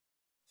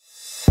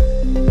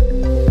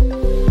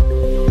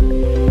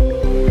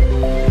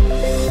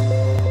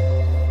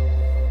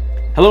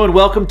Hello and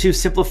welcome to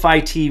Simplify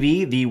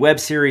TV, the web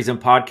series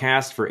and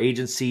podcast for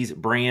agencies,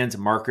 brands,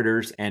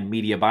 marketers, and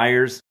media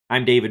buyers.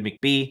 I'm David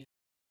McBee.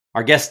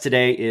 Our guest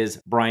today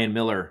is Bryan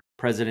Miller,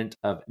 president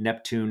of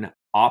Neptune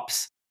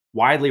Ops,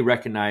 widely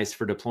recognized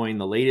for deploying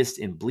the latest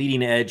in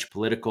bleeding-edge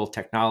political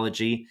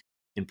technology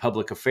in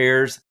public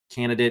affairs,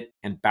 candidate,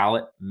 and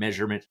ballot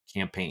measurement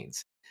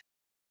campaigns.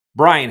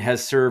 Bryan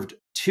has served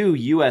 2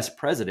 U.S.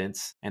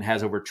 presidents and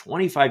has over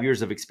 25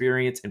 years of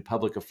experience in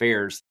public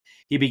affairs.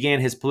 He began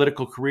his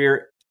political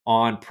career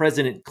on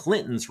President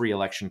Clinton's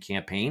re-election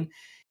campaign.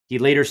 He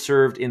later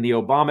served in the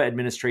Obama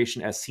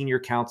administration as senior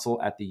counsel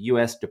at the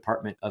U.S.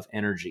 Department of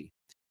Energy.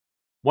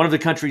 One of the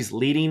country's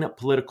leading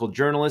political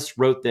journalists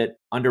wrote that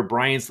under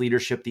Bryan's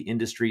leadership, the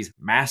industry's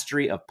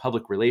mastery of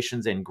public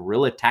relations and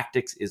guerrilla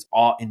tactics is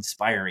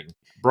awe-inspiring.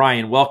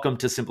 Bryan, welcome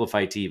to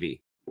Simplify TV.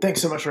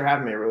 Thanks so much for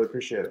having me. I really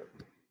appreciate it.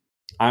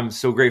 I'm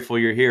so grateful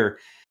you're here.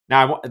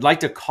 Now, I'd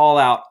like to call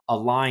out a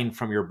line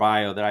from your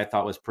bio that I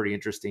thought was pretty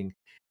interesting.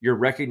 You're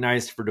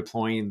recognized for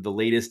deploying the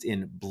latest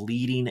in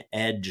bleeding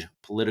edge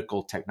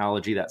political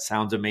technology. That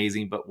sounds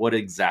amazing, but what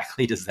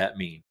exactly does that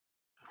mean?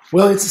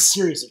 Well, it's a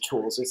series of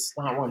tools. It's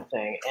not one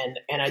thing.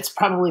 And it's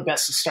probably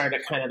best to start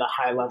at kind of the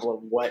high level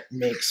of what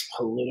makes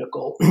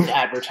political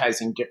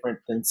advertising different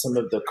than some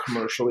of the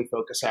commercially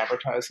focused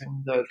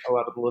advertising that a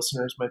lot of the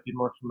listeners might be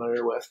more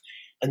familiar with.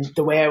 And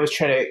the way I was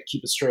trying to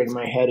keep it straight in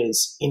my head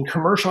is in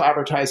commercial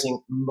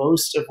advertising,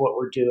 most of what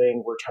we're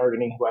doing, we're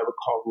targeting who I would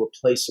call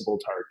replaceable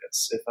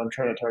targets. If I'm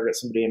trying to target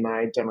somebody in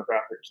my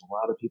demographic, there's a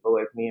lot of people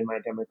like me in my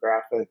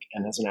demographic.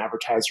 And as an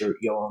advertiser,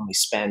 you'll only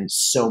spend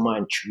so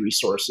much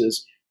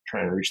resources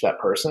trying to reach that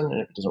person.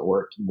 And if it doesn't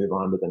work, you move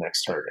on to the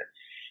next target.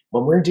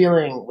 When we're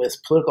dealing with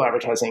political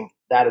advertising,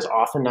 that is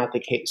often not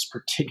the case,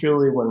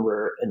 particularly when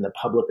we're in the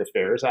public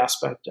affairs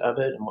aspect of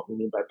it. And what we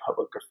mean by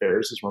public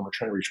affairs is when we're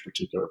trying to reach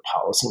particular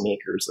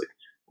policymakers like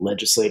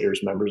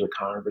legislators, members of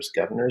Congress,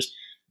 governors.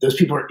 Those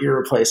people are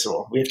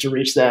irreplaceable. We have to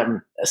reach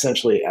them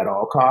essentially at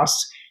all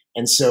costs.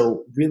 And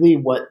so really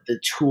what the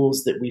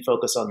tools that we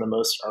focus on the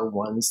most are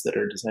ones that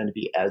are designed to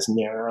be as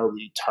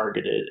narrowly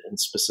targeted and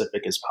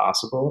specific as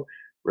possible,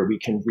 where we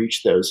can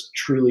reach those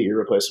truly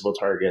irreplaceable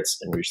targets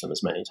and reach them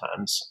as many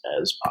times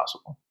as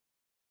possible.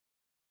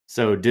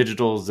 So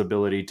digital's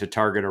ability to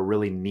target a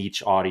really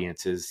niche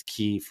audience is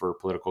key for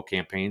political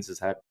campaigns. Is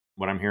that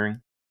what I'm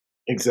hearing?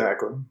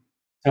 Exactly.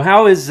 So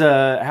how is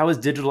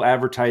digital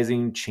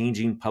advertising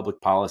changing public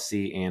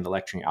policy and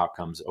election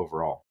outcomes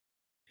overall?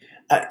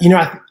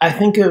 I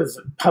think of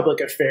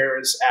public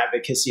affairs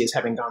advocacy as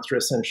having gone through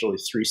essentially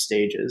 3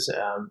 stages.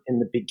 In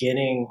the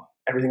beginning,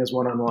 everything was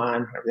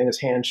one-on-one, everything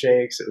was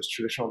handshakes, it was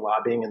traditional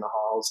lobbying in the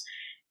halls.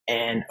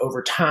 And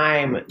over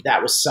time,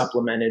 that was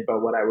supplemented by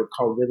what I would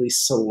call really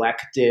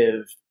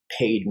selective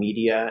paid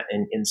media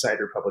and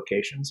insider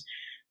publications.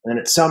 And then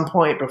at some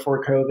point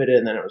before COVID,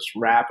 and then it was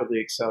rapidly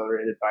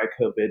accelerated by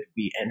COVID,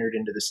 we entered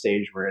into the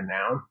stage we're in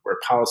now, where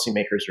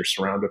policymakers are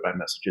surrounded by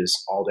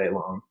messages all day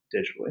long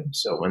digitally.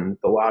 So when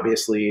the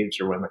lobbyist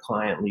leaves or when the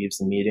client leaves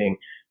the meeting,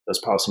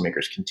 those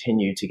policymakers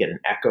continue to get an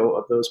echo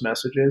of those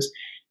messages.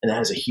 And that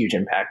has a huge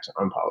impact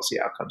on policy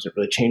outcomes. It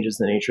really changes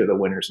the nature of the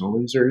winners and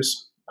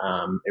losers.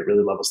 It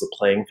really levels the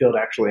playing field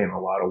actually in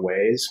a lot of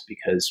ways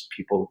because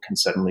people can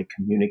suddenly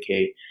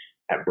communicate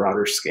at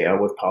broader scale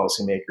with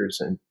policymakers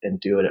and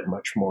do it at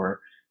much more,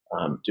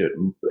 do it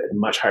at a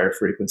much higher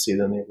frequency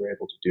than they were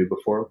able to do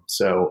before.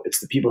 So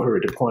it's the people who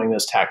are deploying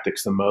those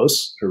tactics the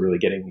most who are really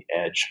getting the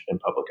edge in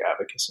public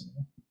advocacy.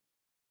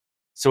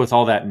 So with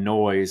all that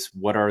noise,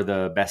 what are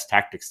the best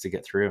tactics to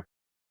get through?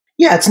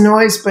 Yeah, it's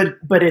noise,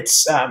 but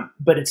it's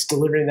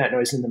delivering that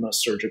noise in the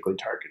most surgically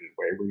targeted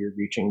way, where you're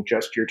reaching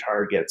just your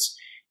targets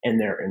and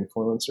their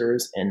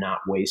influencers, and not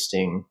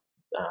wasting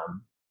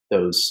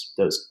those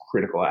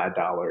critical ad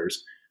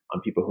dollars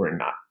on people who are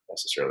not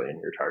necessarily in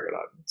your target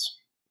audience.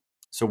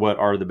 So, what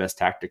are the best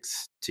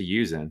tactics to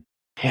use in?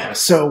 Yeah,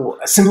 so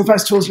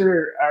Simplifi's tools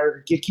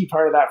are a key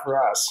part of that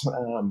for us.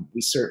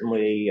 We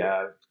certainly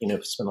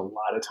spend a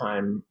lot of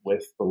time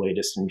with the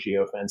latest in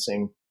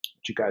geofencing,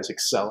 which you guys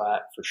excel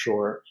at for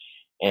sure.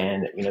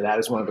 And that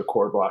is one of the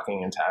core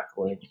blocking and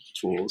tackling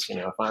tools.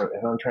 If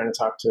I'm trying to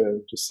talk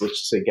to let's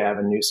just say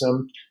Gavin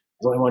Newsom,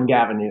 there's only one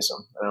Gavin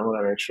Newsom, and I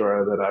want to make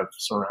sure that I've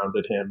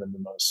surrounded him in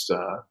the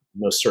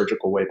most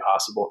surgical way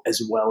possible,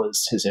 as well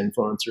as his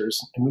influencers.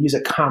 And we use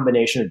a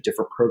combination of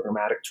different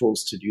programmatic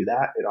tools to do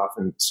that. It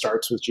often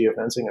starts with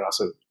geofencing. It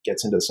also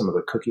gets into some of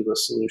the cookieless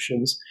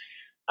solutions,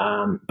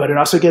 but it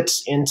also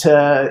gets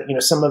into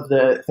some of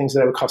the things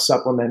that I would call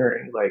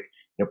supplementary, like.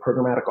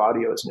 Programmatic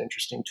audio is an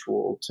interesting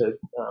tool to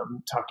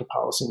talk to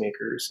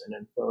policymakers and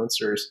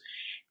influencers,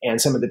 and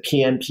some of the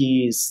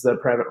PMPs, the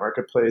private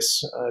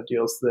marketplace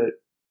deals that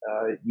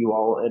you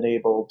all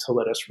enable to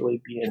let us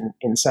really be in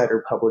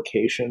insider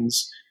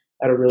publications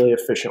at a really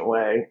efficient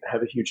way,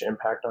 have a huge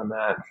impact on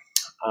that.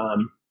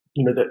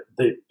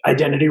 The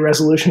identity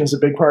resolution is a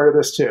big part of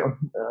this too.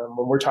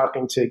 When we're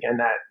talking to, again,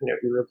 that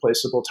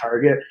irreplaceable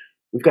target,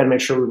 we've got to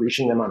make sure we're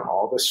reaching them on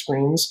all the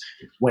screens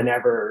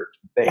whenever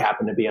they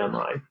happen to be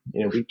online.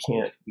 We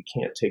can't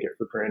take it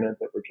for granted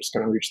that we're just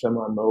going to reach them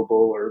on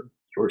mobile or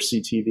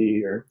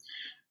CTV or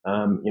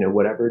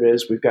whatever it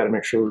is. We've got to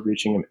make sure we're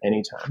reaching them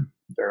anytime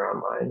they're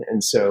online.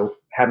 And so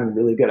having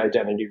really good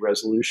identity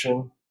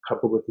resolution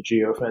coupled with the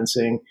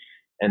geofencing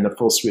and the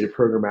full suite of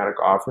programmatic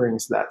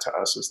offerings, that to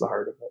us is the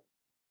heart of it.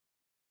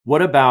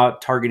 What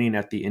about targeting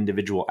at the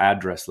individual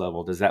address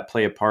level? Does that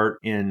play a part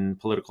in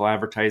political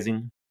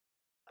advertising?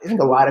 I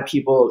think a lot of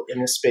people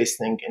in this space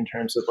think in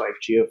terms of like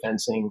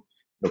geofencing,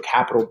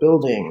 Capitol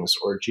buildings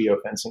or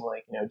geofencing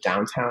like,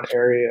 downtown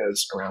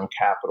areas around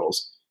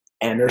capitals.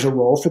 And there's a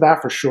role for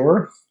that for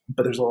sure,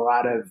 but there's a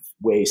lot of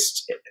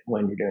waste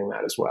when you're doing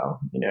that as well.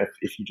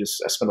 If you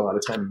I spend a lot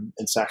of time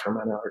in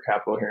Sacramento or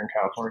Capitol here in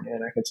California,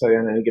 and I can tell you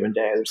on any given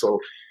day, there's a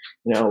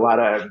lot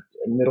of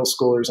middle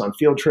schoolers on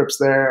field trips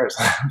there.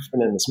 I've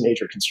been in this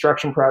major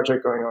construction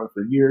project going on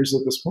for years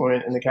at this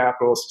point in the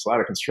Capitol. So there's a lot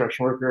of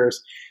construction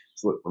workers,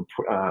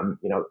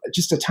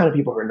 just a ton of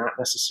people who are not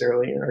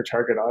necessarily in our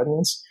target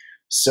audience.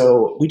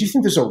 So we do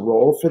think there's a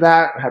role for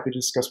that. I'm happy to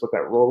discuss what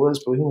that role is,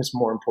 but we think it's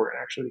more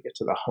important actually to get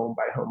to the home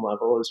by home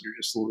level, as you're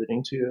just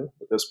alluding to,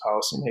 with those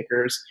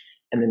policymakers,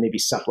 and then maybe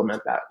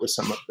supplement that with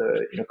some of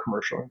the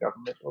commercial and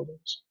government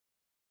buildings.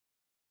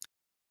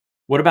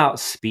 What about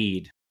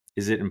speed?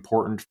 Is it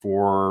important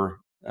for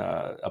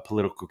a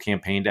political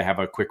campaign to have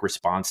a quick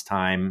response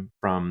time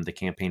from the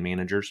campaign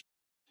managers?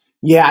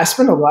 Yeah, I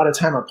spend a lot of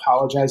time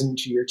apologizing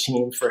to your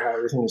team for how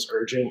everything is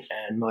urgent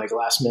and like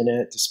last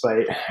minute,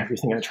 despite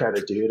everything I try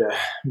to do to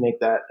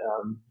make that,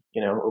 a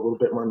little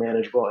bit more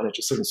manageable, and it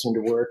just doesn't seem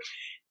to work.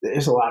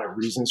 There's a lot of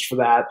reasons for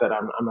that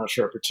I'm not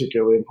sure are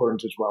particularly important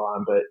to dwell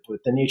on, but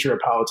the nature of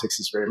politics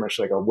is very much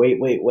like a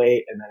wait,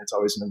 and then it's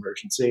always an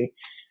emergency.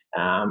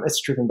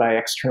 It's driven by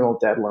external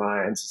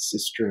deadlines.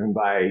 It's driven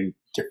by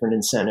different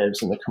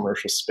incentives in the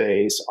commercial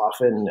space.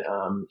 Often,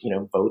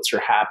 votes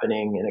are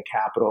happening in a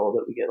capital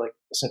that we get like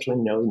essentially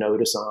no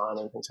notice on,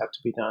 and things have to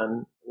be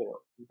done,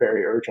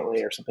 very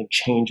urgently, or something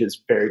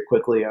changes very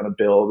quickly on a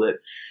bill that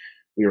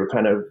we were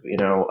kind of,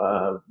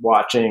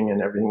 watching,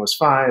 and everything was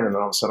fine, and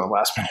then all of a sudden a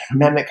last minute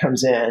amendment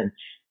comes in,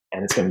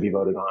 and it's going to be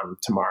voted on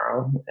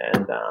tomorrow.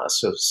 And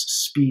so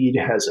speed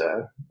has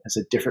a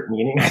different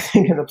meaning, I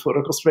think, in the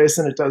political space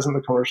than it does in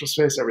the commercial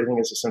space. Everything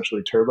is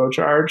essentially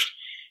turbocharged.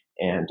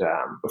 And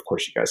of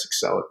course, you guys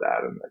excel at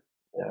that. And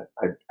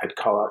I'd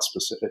call out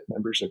specific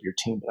members of your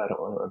team, but I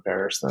don't want to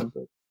embarrass them.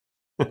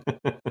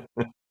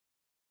 But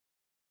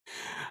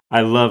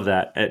I love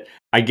that.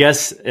 I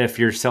guess if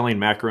you're selling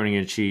macaroni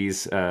and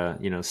cheese,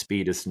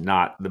 speed is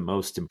not the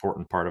most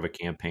important part of a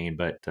campaign,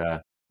 but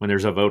when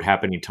there's a vote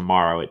happening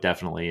tomorrow, it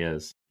definitely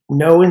is.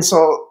 No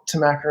insult to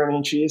macaroni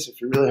and cheese. If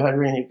you're really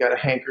hungry and you've got a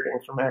hankering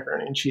for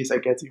macaroni and cheese, I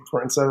get the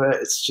importance of it.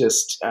 It's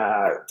just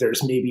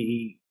there's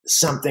maybe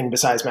something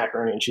besides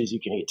macaroni and cheese you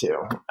can eat too.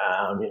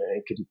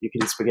 You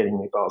could eat spaghetti and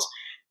meatballs,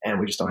 and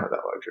we just don't have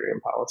that luxury in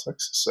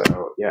politics.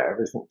 So yeah,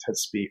 everything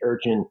tends to be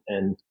urgent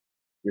and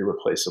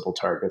irreplaceable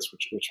targets,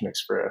 which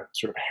makes for a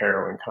sort of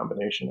harrowing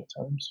combination at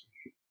times.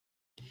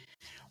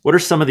 What are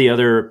some of the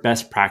other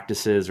best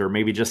practices, or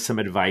maybe just some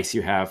advice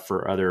you have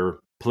for other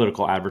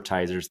political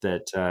advertisers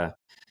that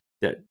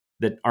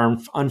are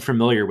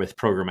unfamiliar with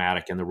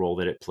programmatic and the role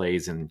that it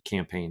plays in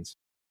campaigns?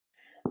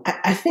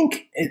 I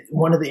think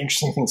one of the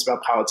interesting things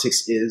about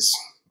politics is,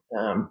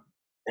 and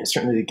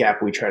certainly the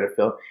gap we try to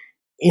fill,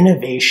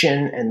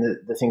 innovation and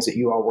the things that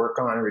you all work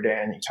on every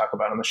day and you talk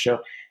about on the show.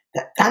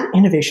 That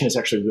innovation is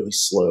actually really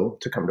slow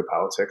to come to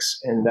politics,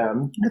 and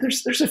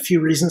there's a few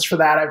reasons for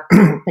that. I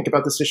think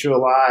about this issue a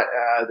lot.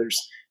 I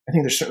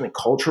think there's certainly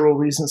cultural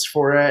reasons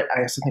for it.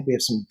 I also think we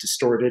have some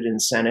distorted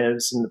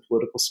incentives in the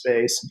political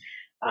space.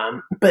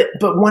 But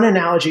one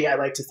analogy I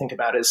like to think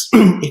about is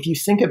if you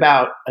think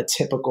about a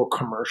typical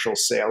commercial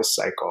sales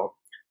cycle,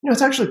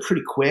 it's actually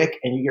pretty quick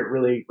and you get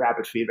really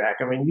rapid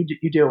feedback. I mean,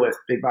 you deal with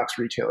big box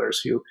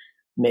retailers who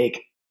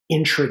make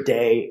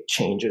intraday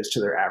changes to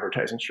their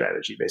advertising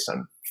strategy based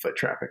on foot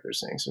traffic they're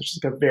seeing. So it's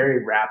just like a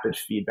very rapid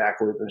feedback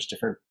loop. There's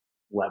different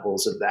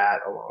levels of that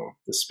along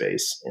the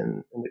space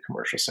in the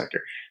commercial sector.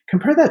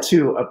 Compare that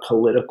to a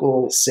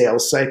political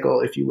sales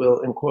cycle, if you will,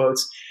 in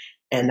quotes.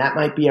 And that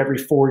might be every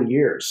 4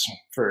 years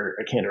for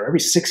a candidate, or every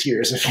 6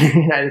 years if you're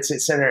a United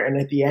States Senator. And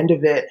at the end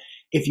of it,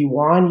 if you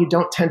won, you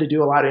don't tend to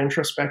do a lot of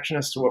introspection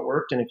as to what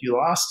worked. And if you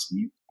lost,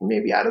 you may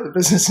be out of the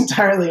business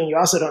entirely. And you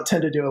also don't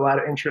tend to do a lot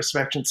of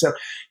introspection. So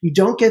you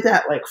don't get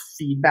that like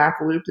feedback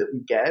loop that we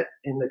get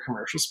in the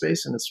commercial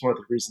space. And it's one of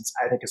the reasons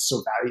I think it's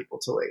so valuable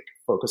to like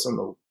focus on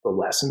the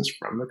lessons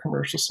from the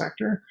commercial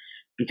sector,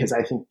 because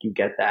I think you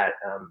get that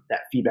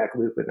feedback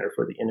loop and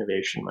therefore the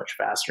innovation much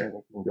faster. And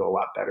we can go a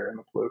lot better in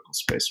the political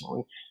space when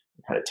we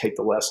kind of take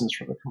the lessons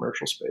from the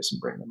commercial space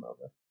and bring them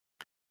over.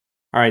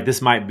 All right,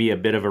 this might be a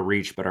bit of a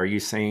reach, but are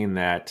you saying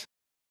that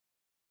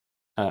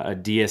a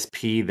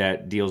DSP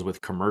that deals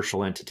with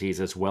commercial entities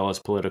as well as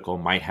political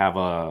might have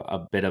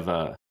a bit of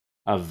a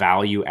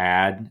value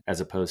add as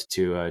opposed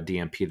to a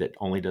DMP that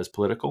only does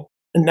political?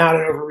 Not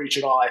an overreach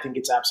at all. I think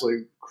it's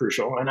absolutely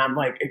crucial. And I'm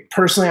like,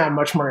 personally, I'm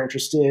much more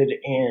interested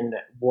in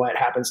what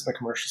happens in the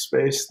commercial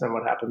space than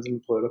what happens in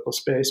the political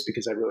space,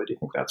 because I really do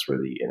think that's where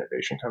the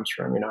innovation comes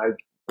from. I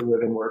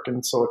live and work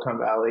in Silicon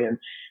Valley, and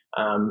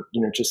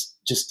just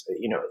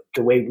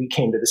the way we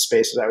came to the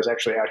space is I was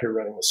actually out here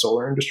running the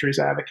solar industry's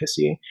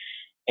advocacy,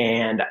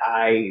 and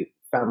I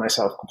found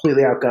myself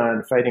completely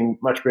outgunned, fighting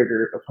much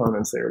bigger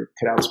opponents that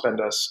could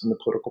outspend us in the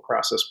political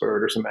process by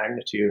orders of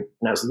magnitude.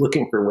 And I was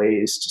looking for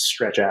ways to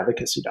stretch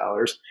advocacy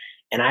dollars.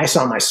 And I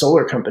saw my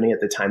solar company at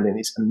the time doing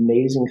these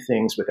amazing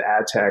things with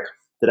ad tech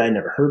that I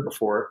never heard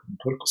before in the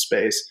political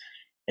space,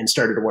 and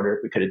started to wonder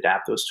if we could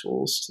adapt those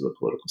tools to the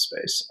political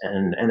space.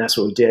 And that's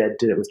what we did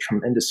it with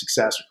tremendous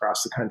success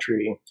across the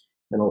country,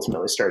 and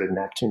ultimately started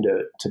Neptune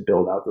to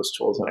build out those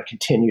tools. And I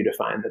continue to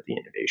find that the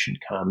innovation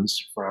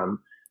comes from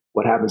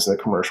what happens in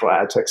the commercial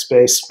ad tech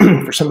space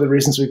for some of the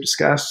reasons we've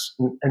discussed,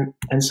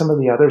 and some of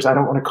the others. I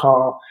don't want to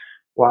call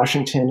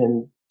Washington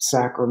and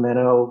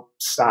Sacramento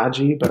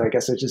stodgy, but I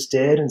guess I just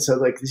did. And so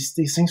like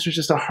these things are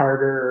just a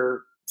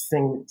harder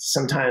thing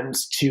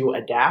sometimes to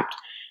adapt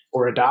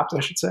or adopt, I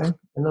should say,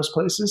 in those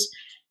places.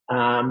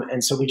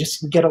 And so we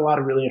get a lot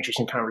of really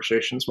interesting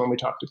conversations when we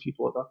talk to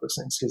people about those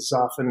things, because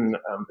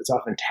it's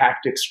often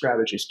tactics,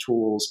 strategies,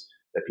 tools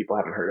that people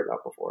haven't heard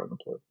about before in the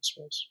political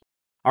space.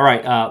 All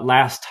right,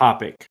 last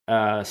topic,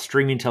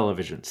 streaming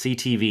television,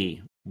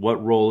 CTV.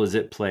 What role does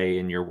it play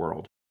in your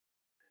world?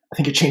 I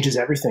think it changes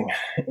everything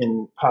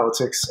in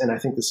politics, and I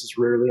think this is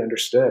rarely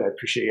understood. I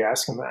appreciate you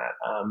asking that.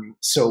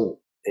 So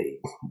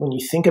when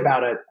you think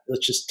about it,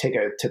 let's just take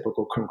a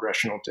typical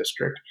congressional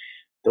district.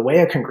 The way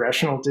a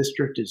congressional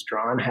district is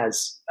drawn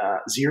has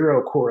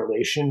zero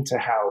correlation to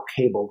how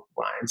cable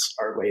lines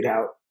are laid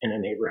out in a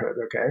neighborhood,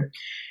 okay?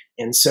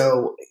 And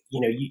so,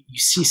 you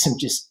see some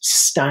just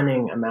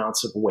stunning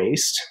amounts of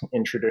waste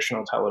in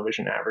traditional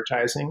television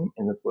advertising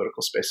in the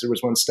political space. There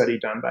was one study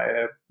done by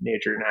a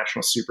major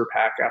national super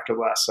PAC after the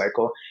last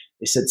cycle.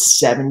 They said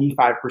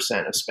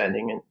 75% of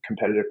spending in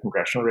competitive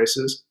congressional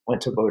races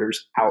went to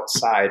voters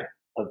outside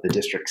of the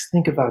districts.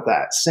 Think about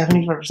that.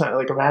 75%.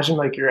 Like, imagine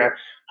like you're a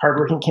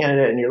hardworking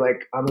candidate and you're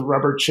like on the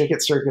rubber chicken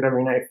circuit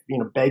every night,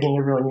 begging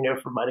everyone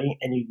for money,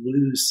 and you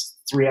lose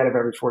 3 out of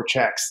every 4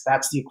 checks.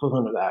 That's the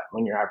equivalent of that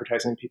when you're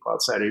advertising people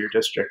outside of your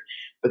district.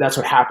 But that's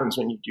what happens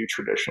when you do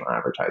traditional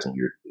advertising,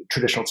 your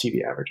traditional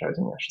TV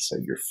advertising, I should say.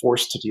 You're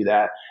forced to do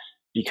that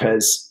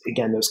because,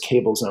 again, those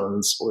cable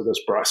zones or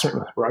those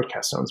certainly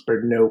broadcast zones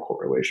bear no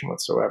correlation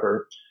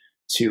whatsoever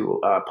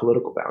to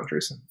political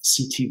boundaries. And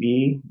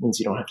CTV means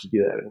you don't have to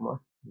do that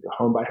anymore. You go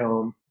home by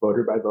home,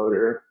 voter by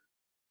voter.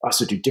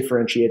 Also do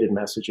differentiated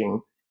messaging,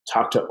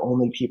 talk to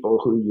only people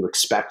who you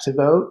expect to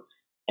vote,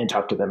 and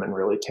talk to them in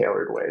really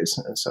tailored ways.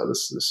 And so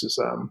this is,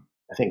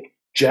 I think,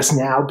 just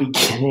now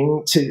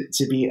beginning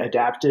to be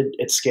adapted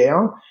at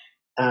scale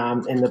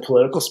in the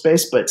political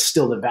space, but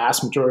still the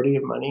vast majority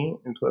of money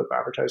in political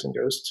advertising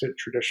goes to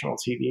traditional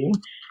TV.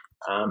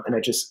 And I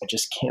just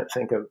can't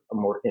think of a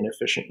more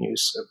inefficient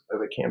use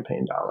of a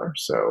campaign dollar.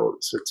 So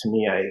to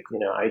me,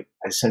 I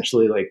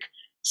essentially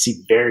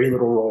see very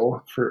little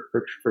role for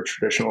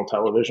traditional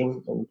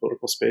television in the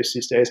political space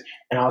these days.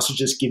 And I'll also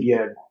just give you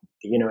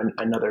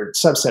another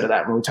subset of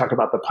that when we talk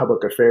about the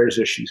public affairs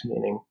issues,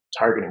 meaning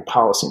targeting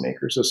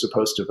policymakers as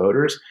opposed to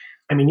voters.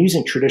 I mean,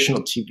 using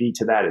traditional TV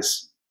to that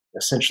is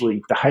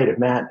essentially the height of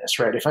madness,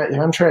 right? If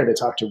I'm trying to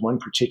talk to one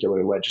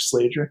particular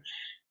legislator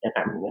and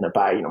I'm going to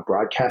buy,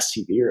 broadcast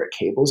TV or a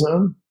cable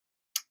zone,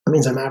 that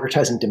means I'm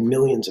advertising to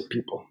millions of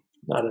people,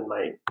 not in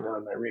my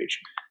reach.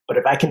 But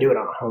if I can do it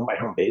on a home by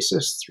home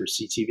basis through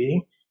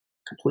CTV,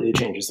 completely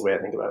changes the way I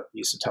think about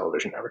use of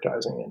television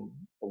advertising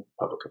and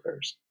public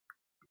affairs.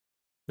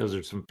 Those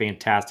are some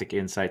fantastic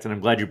insights, and I'm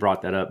glad you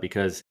brought that up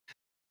because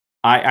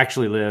I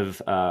actually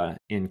live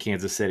in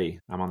Kansas City.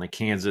 I'm on the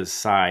Kansas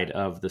side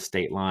of the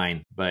state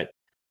line, but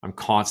I'm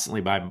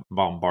constantly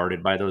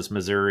bombarded by those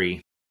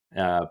Missouri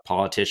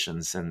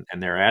politicians and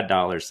their ad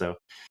dollars. So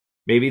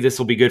maybe this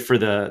will be good for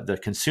the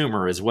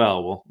consumer as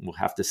well. We'll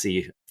have to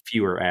see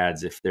fewer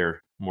ads if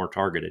they're more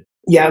targeted.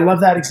 Yeah, I love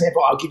that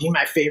example. I'll give you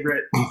my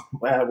favorite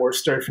war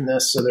story from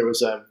this. So there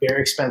was a very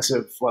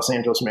expensive Los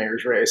Angeles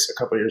mayor's race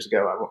a couple of years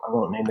ago. I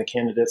won't name the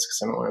candidates because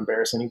I don't want to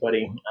embarrass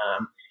anybody.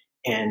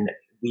 And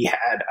we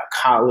had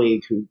a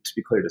colleague who, to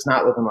be clear, does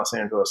not live in Los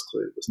Angeles,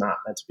 clearly was not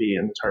meant to be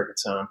in the target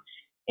zone.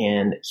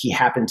 And he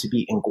happened to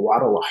be in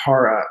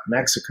Guadalajara,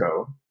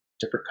 Mexico,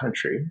 different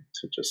country,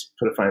 to just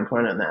put a fine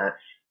point on that,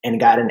 and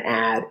got an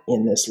ad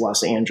in this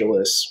Los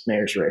Angeles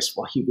mayor's race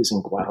while he was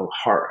in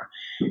Guadalajara.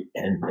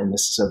 And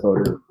this is a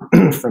voter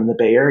from the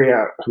Bay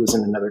Area who was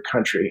in another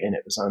country, and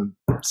it was on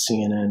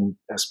CNN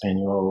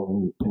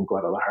Espanol in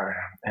Guadalajara.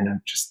 And I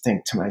just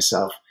think to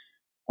myself,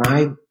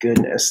 my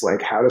goodness,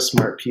 how do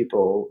smart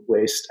people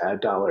waste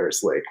ad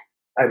dollars?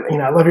 I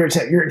love your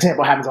example. Your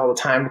example happens all the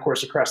time, of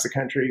course, across the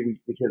country.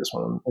 We hear this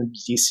one in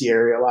the DC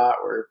area a lot,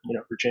 where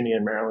Virginia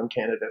and Maryland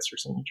candidates are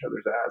seeing each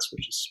other's ads,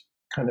 which is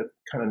kind of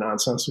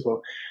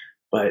nonsensical.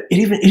 but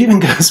it even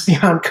goes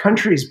beyond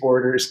countries'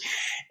 borders,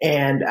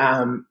 and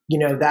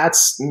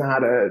that's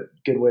not a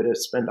good way to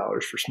spend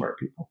dollars for smart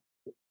people.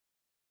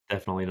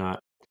 Definitely not.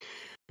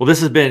 Well,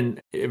 this has been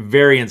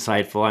very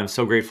insightful. I'm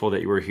so grateful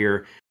that you were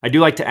here. I do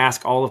like to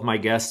ask all of my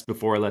guests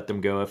before I let them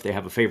go if they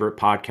have a favorite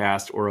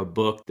podcast or a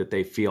book that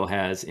they feel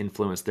has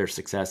influenced their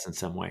success in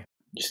some way.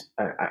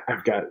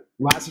 I've got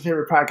lots of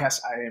favorite podcasts.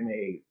 I am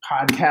a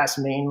podcast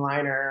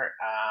mainliner,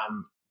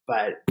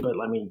 but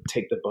let me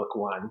take the book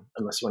one,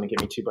 unless you want to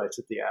give me two bites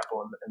at the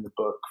apple. And the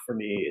book for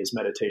me is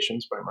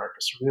Meditations by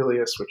Marcus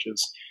Aurelius, which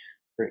is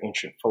a very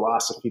ancient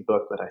philosophy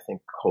book that I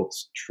think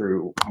holds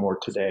true more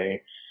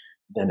today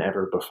than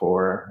ever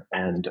before.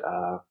 And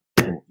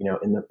in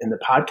the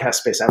podcast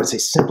space, I would say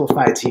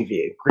Simplifi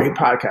TV, great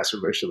podcast.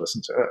 Everybody should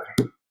listen to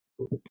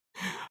it.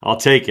 I'll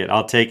take it.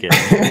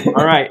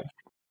 All right.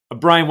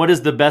 Bryan, what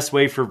is the best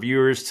way for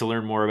viewers to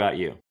learn more about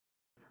you?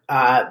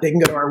 They can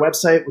go to our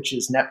website, which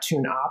is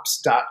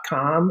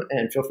neptuneops.com,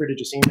 and feel free to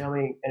just email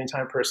me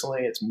anytime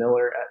personally. It's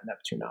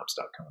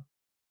miller@neptuneops.com.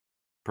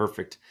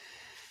 Perfect.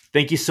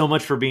 Thank you so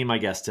much for being my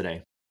guest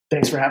today.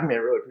 Thanks for having me. I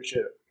really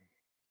appreciate it.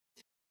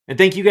 And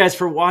thank you guys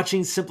for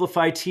watching.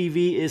 Simplifi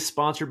TV is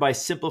sponsored by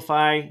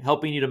Simplifi,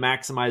 helping you to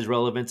maximize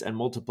relevance and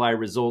multiply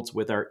results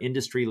with our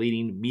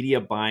industry-leading media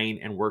buying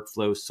and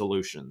workflow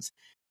solutions.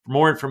 For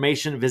more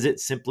information, visit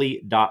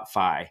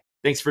simpli.fi.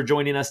 Thanks for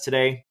joining us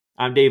today.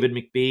 I'm David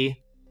McBee.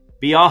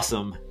 Be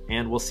awesome,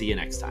 and we'll see you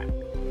next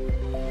time.